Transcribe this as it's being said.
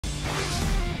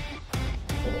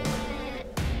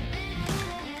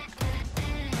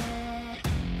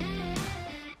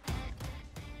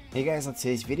Hey guys, on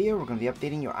today's video, we're going to be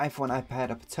updating your iPhone, iPad,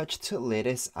 Apple Touch to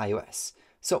latest iOS.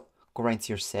 So, go right into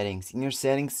your settings. In your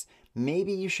settings,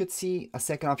 maybe you should see a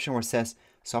second option where it says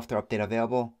software update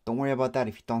available. Don't worry about that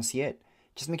if you don't see it.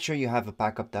 Just make sure you have a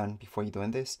backup done before you're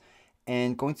doing this.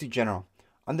 And go into general.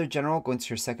 Under general, go into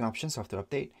your second option, software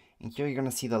update. And here you're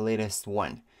going to see the latest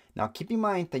one. Now, keep in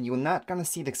mind that you're not going to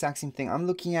see the exact same thing I'm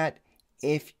looking at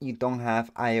if you don't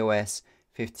have iOS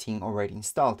 15 already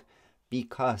installed,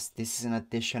 because this is an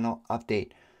additional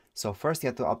update. So first you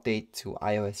have to update to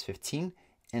iOS 15,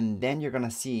 and then you're gonna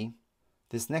see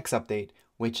this next update,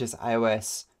 which is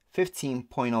iOS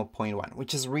 15.0.1,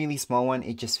 which is a really small one.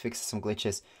 It just fixes some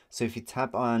glitches. So if you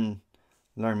tap on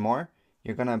learn more,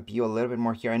 you're gonna view a little bit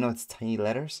more here. I know it's tiny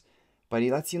letters, but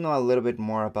it lets you know a little bit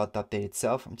more about the update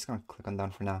itself. I'm just gonna click on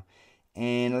done for now.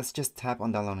 And let's just tap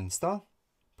on download and install,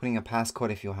 putting a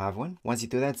passcode if you have one. Once you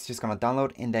do that, it's just gonna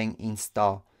download and then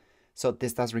install. So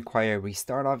this does require a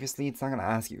restart, obviously. It's not going to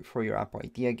ask you for your Apple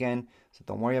ID again, so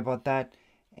don't worry about that.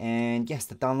 And yes,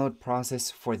 the download process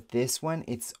for this one,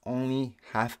 it's only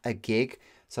half a gig.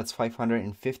 So that's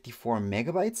 554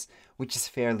 megabytes, which is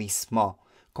fairly small.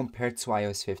 Compared to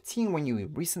iOS 15, when you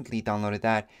recently downloaded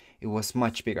that, it was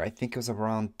much bigger. I think it was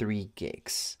around 3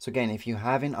 gigs. So again, if you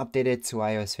haven't updated to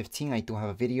iOS 15, I do have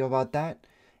a video about that.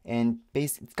 And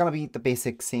it's going to be the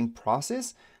basic same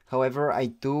process. However, I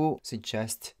do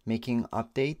suggest making an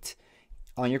update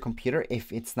on your computer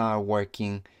if it's not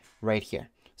working right here.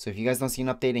 So if you guys don't see an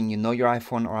update and you know your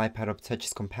iPhone or iPad or Touch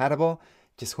is compatible,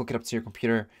 just hook it up to your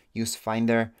computer, use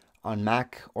Finder on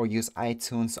Mac or use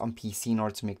iTunes on PC in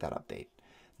order to make that update.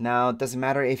 Now, it doesn't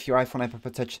matter if your iPhone, iPad, or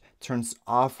Touch turns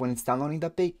off when it's downloading the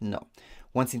update. No.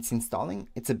 Once it's installing,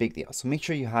 it's a big deal. So make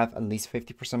sure you have at least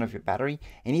 50% of your battery.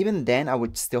 And even then, I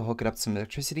would still hook it up to some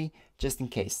electricity just in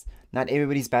case. Not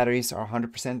everybody's batteries are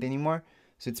 100% anymore,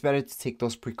 so it's better to take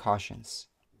those precautions.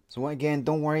 So again,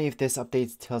 don't worry if this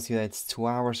update tells you that it's 2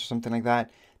 hours or something like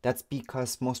that. That's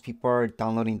because most people are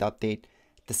downloading the update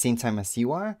at the same time as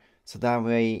you are. So that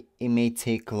way, it may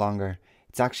take longer.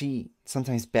 It's actually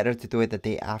sometimes better to do it the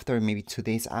day after, maybe 2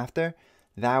 days after.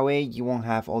 That way you won't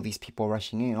have all these people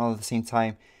rushing in all at the same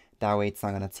time. That way it's not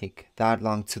going to take that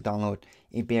long to download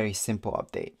a very simple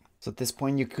update. So at this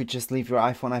point you could just leave your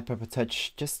iPhone, iPad, or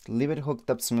Touch, just leave it hooked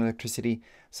up to some electricity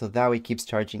so that way it keeps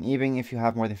charging. Even if you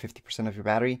have more than 50% of your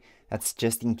battery, that's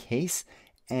just in case.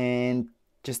 And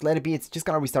just let it be. It's just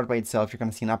going to restart by itself. You're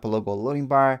going to see an Apple logo loading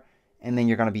bar, and then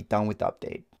you're going to be done with the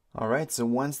update. Alright, so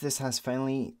once this has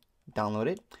finally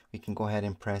downloaded, we can go ahead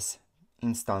and press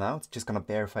install now. It's just going to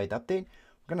verify the update.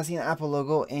 We're going to see an Apple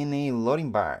logo in a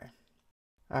loading bar.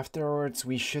 Afterwards,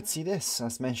 we should see this,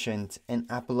 as mentioned, an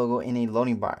Apple logo in a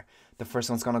loading bar. The first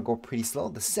one's going to go pretty slow.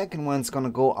 The second one's going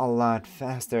to go a lot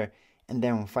faster. And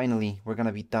then finally, we're going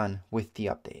to be done with the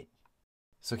update.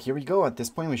 So here we go. At this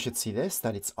point, we should see this,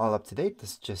 that it's all up to date.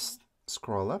 Let's just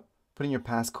scroll up, put in your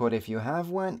passcode if you have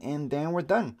one, and then we're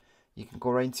done. You can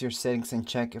go right into your settings and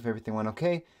check if everything went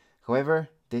okay. However,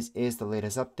 this is the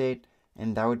latest update.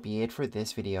 And that would be it for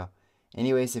this video.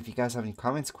 Anyways, if you guys have any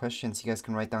comments, questions, you guys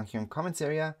can write down here in the comments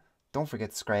area. Don't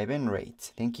forget to subscribe and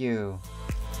rate. Thank you.